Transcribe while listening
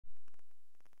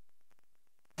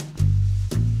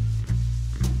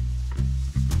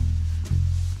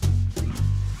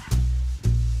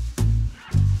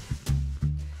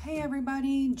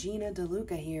Gina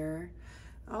DeLuca here.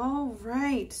 All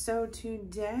right, so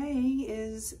today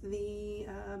is the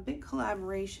big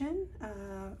collaboration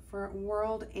for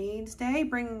World AIDS Day,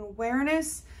 bringing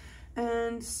awareness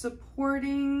and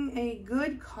supporting a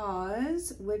good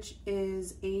cause, which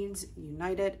is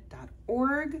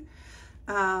AIDSunited.org.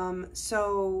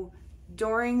 So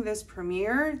during this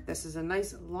premiere, this is a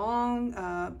nice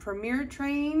long premiere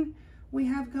train we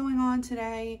have going on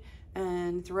today.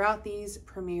 And throughout these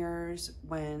premieres,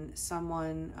 when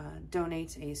someone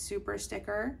donates a super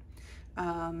sticker,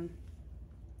 you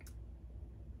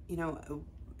know,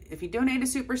 if you donate a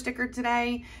super sticker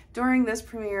today during this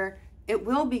premiere, it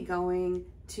will be going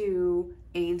to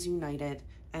AIDS United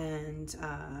and,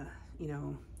 you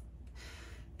know,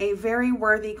 a very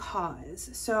worthy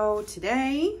cause. So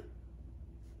today,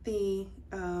 the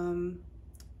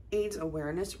AIDS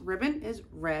awareness ribbon is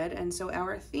red, and so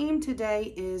our theme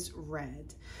today is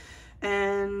red.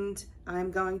 And I'm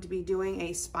going to be doing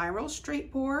a spiral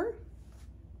straight pour.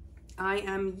 I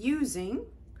am using,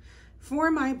 for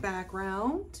my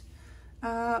background,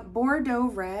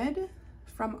 Bordeaux Red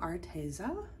from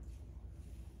Arteza.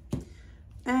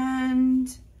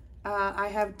 And I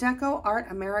have Decoart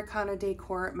Americana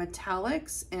Decor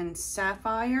Metallics in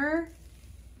Sapphire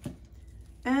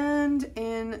and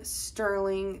in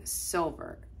Sterling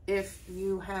Silver. If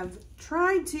you have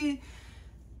tried to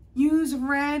use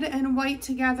red and white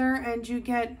together and you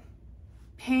get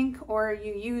pink, or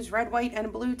you use red, white,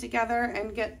 and blue together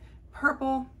and get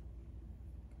purple,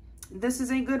 this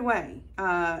is a good way.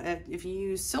 If you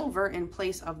use silver in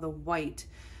place of the white,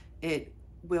 it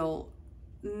will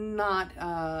not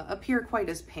appear quite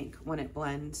as pink when it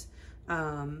blends.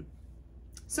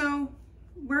 So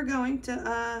we're going to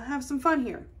have some fun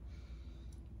here.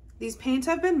 These paints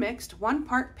have been mixed, 1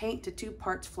 part paint to 2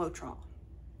 parts Floetrol.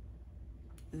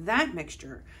 That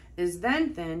mixture is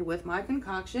then thinned with my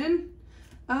concoction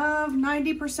of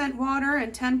 90% water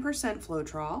and 10%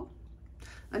 Floetrol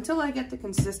until I get the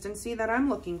consistency that I'm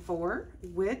looking for,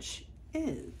 which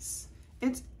is,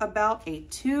 it's about a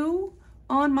 2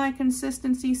 on my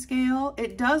consistency scale.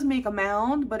 It does make a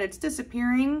mound, but it's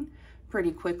disappearing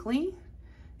pretty quickly.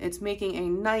 It's making a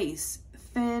nice,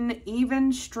 thin,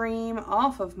 even stream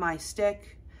off of my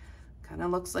stick. Kind of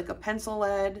looks like a pencil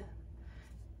lead.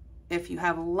 If you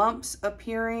have lumps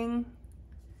appearing,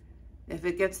 if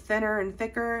it gets thinner and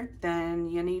thicker, then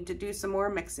you need to do some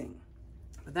more mixing.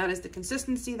 But that is the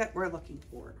consistency that we're looking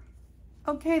for.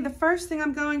 Okay, the first thing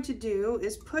I'm going to do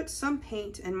is put some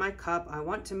paint in my cup. I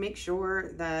want to make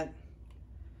sure that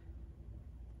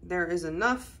there is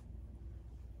enough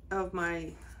of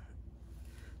my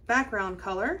background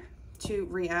color to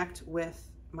react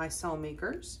with my cell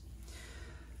makers.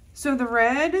 So the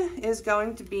red is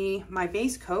going to be my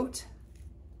base coat.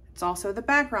 It's also the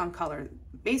background color.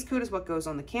 The base coat is what goes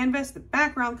on the canvas. The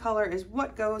background color is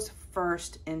what goes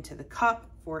first into the cup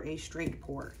for a straight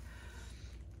pour.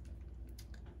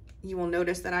 You will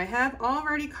notice that I have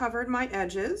already covered my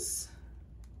edges,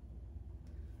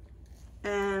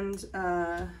 and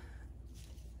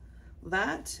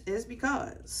that is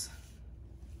because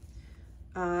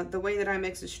the way that I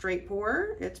mix a straight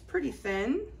pour, it's pretty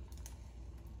thin,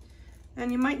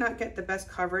 and you might not get the best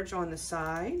coverage on the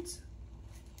sides,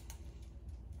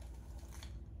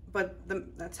 but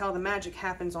that's how the magic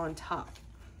happens on top.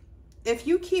 If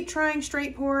you keep trying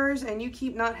straight pours and you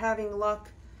keep not having luck,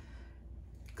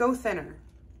 go thinner.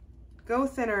 Go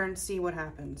thinner and see what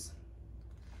happens.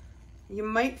 You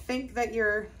might think that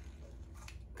you're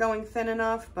going thin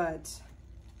enough, but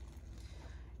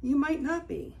you might not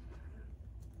be.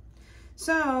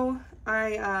 So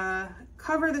I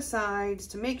cover the sides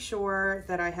to make sure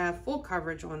that I have full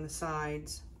coverage on the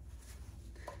sides.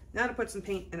 Now to put some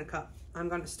paint in a cup. I'm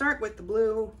going to start with the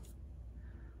blue.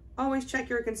 Always check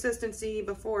your consistency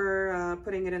before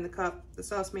putting it in the cup. The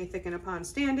sauce may thicken upon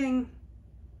standing.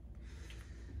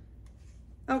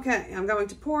 Okay, I'm going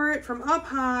to pour it from up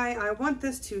high. I want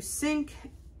this to sink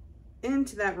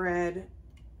into that red.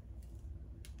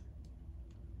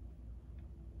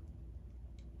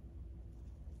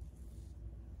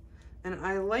 And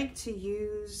I like to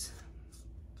use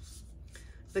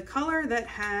the color that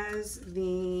has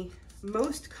the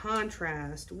most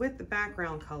contrast with the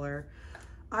background color.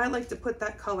 I like to put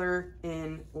that color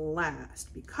in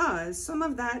last because some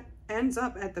of that ends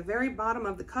up at the very bottom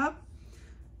of the cup,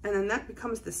 and then that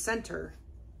becomes the center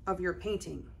of your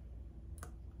painting.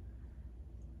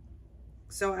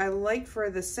 So I like for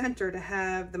the center to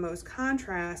have the most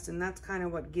contrast, and that's kind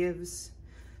of what gives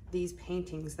these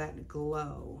paintings that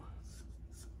glow.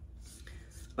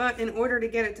 But in order to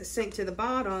get it to sink to the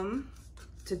bottom,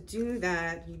 to do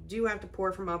that, you do have to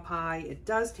pour from up high. It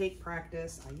does take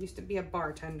practice. I used to be a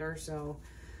bartender, so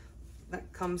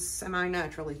that comes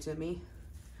semi-naturally to me.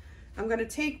 I'm going to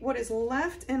take what is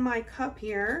left in my cup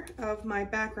here of my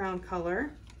background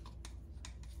color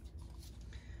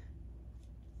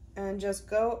and just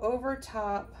go over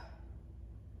top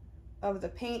of the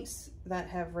paints that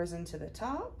have risen to the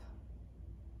top.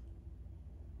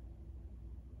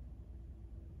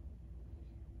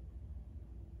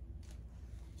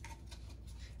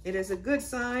 It is a good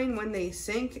sign when they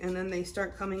sink and then they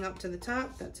start coming up to the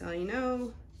top. That's how you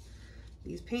know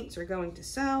these paints are going to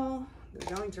sell.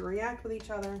 They're going to react with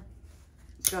each other. I'm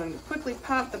going to quickly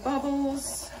pop the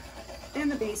bubbles in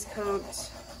the base coat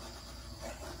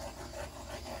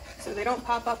so they don't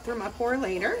pop up through my pour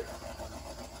later.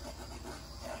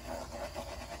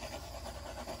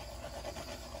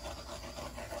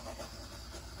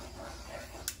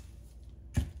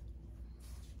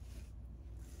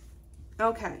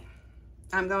 Okay,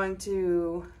 I'm going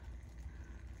to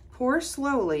pour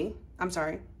slowly. I'm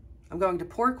going to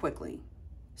pour quickly,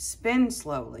 spin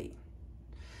slowly.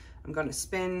 I'm going to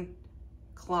spin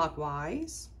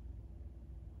clockwise.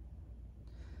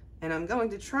 And I'm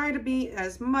going to try to be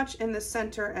as much in the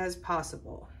center as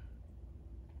possible.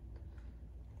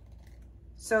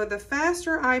 So the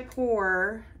faster I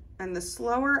pour and the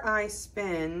slower I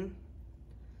spin,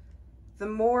 the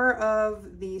more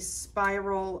of the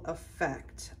spiral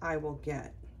effect I will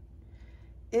get.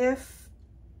 If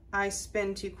I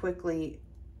spin too quickly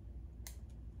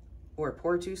or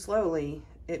pour too slowly,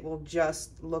 it will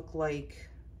just look like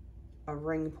a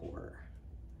ring pour.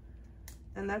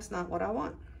 And that's not what I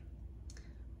want.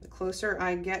 The closer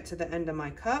I get to the end of my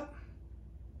cup,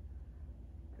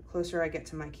 the closer I get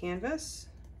to my canvas.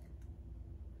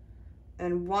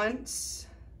 And once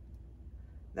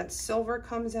that silver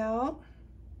comes out,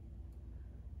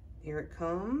 here it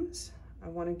comes. I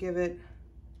want to give it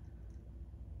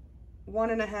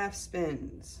 1.5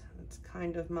 spins. That's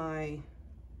kind of my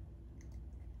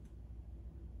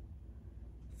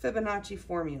Fibonacci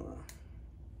formula.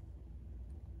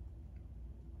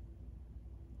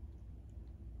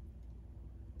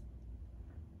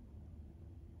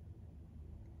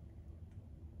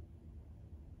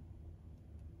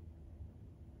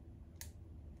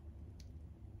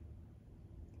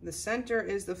 The center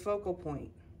is the focal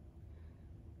point.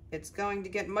 It's going to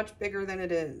get much bigger than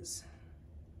it is.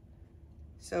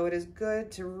 So it is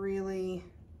good to really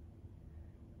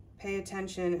pay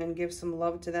attention and give some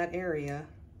love to that area.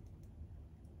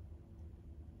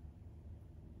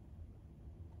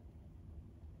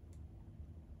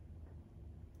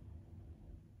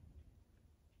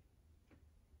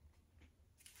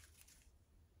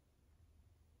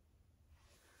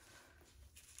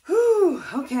 Whew,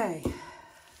 okay.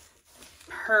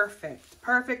 Perfect,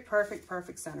 perfect, perfect,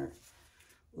 perfect center.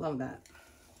 Love that.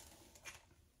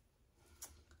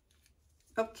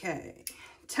 Okay,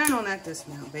 10 on that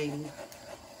dismount, baby.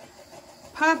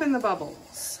 Pop in the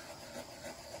bubbles.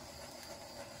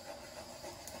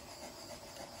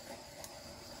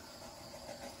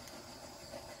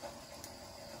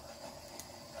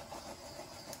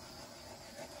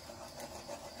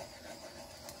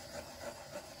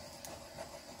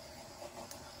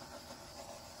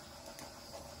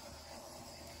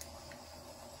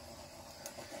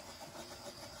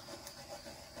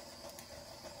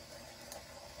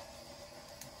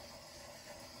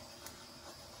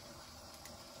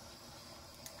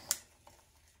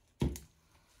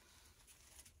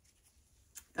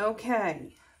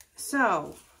 Okay,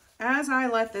 so as I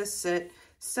let this sit,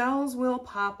 cells will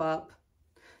pop up,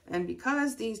 and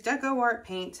because these Decoart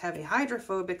paints have a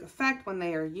hydrophobic effect when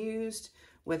they are used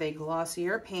with a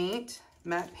glossier paint,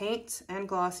 matte paints and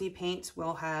glossy paints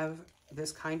will have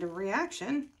this kind of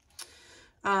reaction.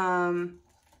 The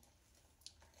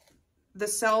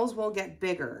cells will get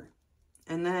bigger,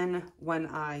 and then when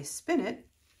I spin it,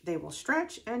 they will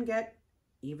stretch and get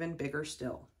even bigger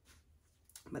still.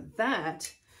 But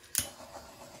that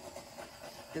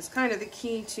is kind of the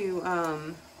key to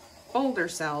Boulder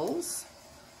cells.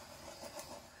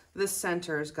 This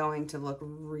center is going to look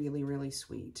really, really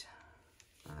sweet.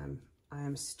 I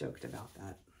am stoked about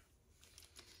that.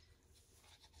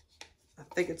 I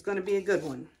think it's going to be a good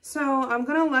one. So I'm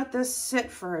going to let this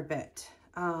sit for a bit,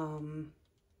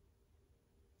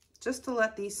 just to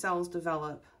let these cells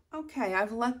develop. Okay,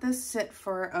 I've let this sit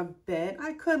for a bit.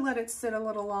 I could let it sit a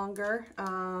little longer, but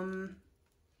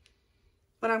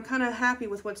I'm kind of happy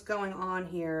with what's going on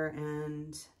here,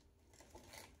 and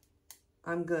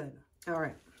I'm good. All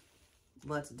right,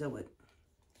 let's do it.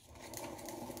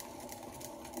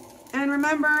 And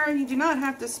remember, you do not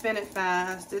have to spin it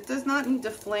fast. It does not need to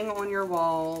fling on your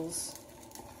walls.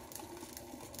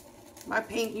 My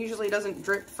paint usually doesn't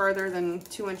drip further than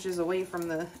 2 inches away from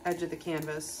the edge of the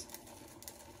canvas.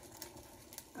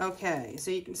 Okay,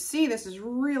 so you can see this is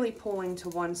really pulling to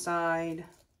one side.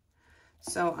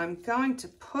 So I'm going to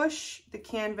push the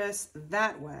canvas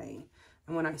that way.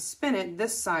 And when I spin it,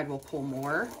 this side will pull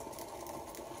more.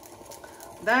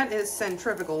 That is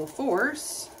centrifugal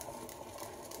force.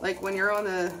 Like when you're on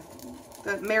the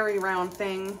merry-round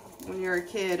thing when you're a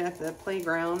kid at the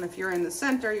playground. If you're in the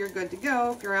center, you're good to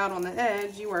go. If you're out on the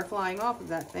edge, you are flying off of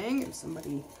that thing if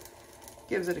somebody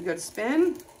gives it a good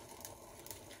spin.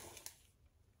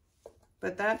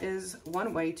 But that is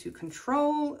one way to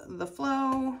control the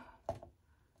flow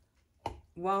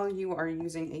while you are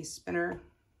using a spinner.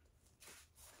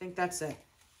 I think that's it.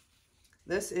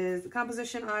 This is the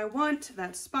composition I want.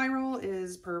 That spiral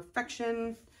is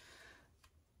perfection.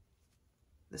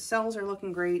 The cells are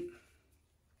looking great.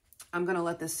 I'm gonna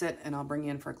let this sit and I'll bring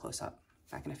you in for a close-up.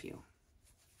 Back in a few.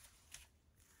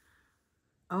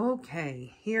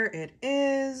 Okay, here it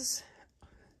is.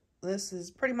 This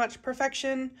is pretty much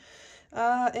perfection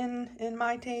in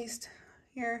my taste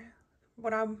here.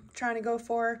 What I'm trying to go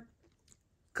for.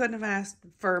 Couldn't have asked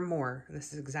for more.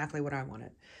 This is exactly what I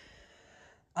wanted.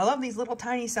 I love these little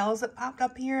tiny cells that popped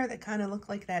up here that kind of look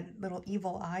like that little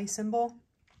evil eye symbol.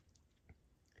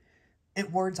 It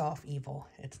wards off evil.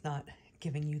 It's not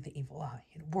giving you the evil eye.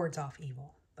 It wards off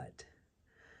evil, but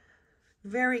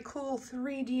very cool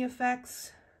 3D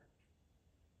effects.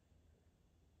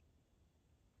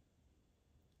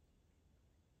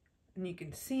 And you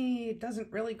can see it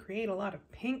doesn't really create a lot of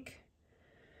pink.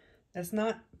 That's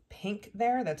not pink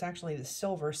there. That's actually the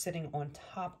silver sitting on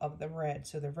top of the red.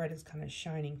 So the red is kind of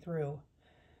shining through.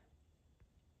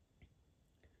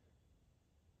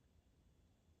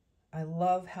 I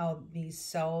love how these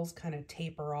cells kind of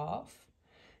taper off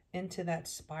into that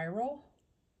spiral.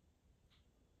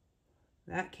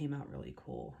 That came out really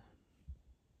cool.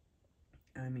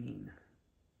 I mean,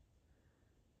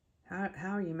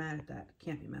 how are you mad at that?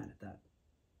 Can't be mad at that.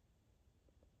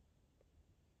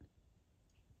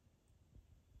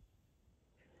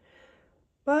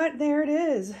 But there it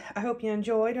is. I hope you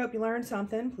enjoyed. Hope you learned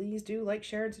something. Please do like,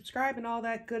 share, and subscribe and all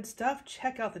that good stuff.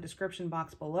 Check out the description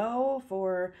box below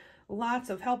for lots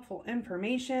of helpful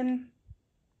information.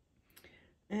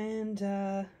 And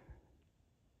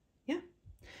yeah,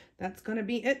 that's going to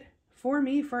be it for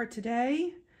me for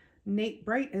today. Nate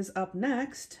Bright is up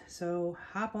next, so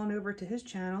hop on over to his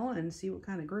channel and see what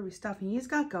kind of groovy stuff he's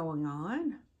got going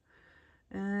on.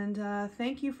 And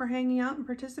thank you for hanging out and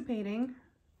participating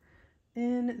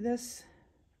in this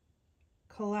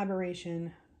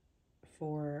collaboration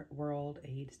for World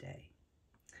AIDS Day.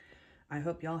 I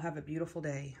hope y'all have a beautiful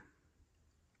day.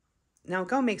 Now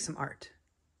go make some art.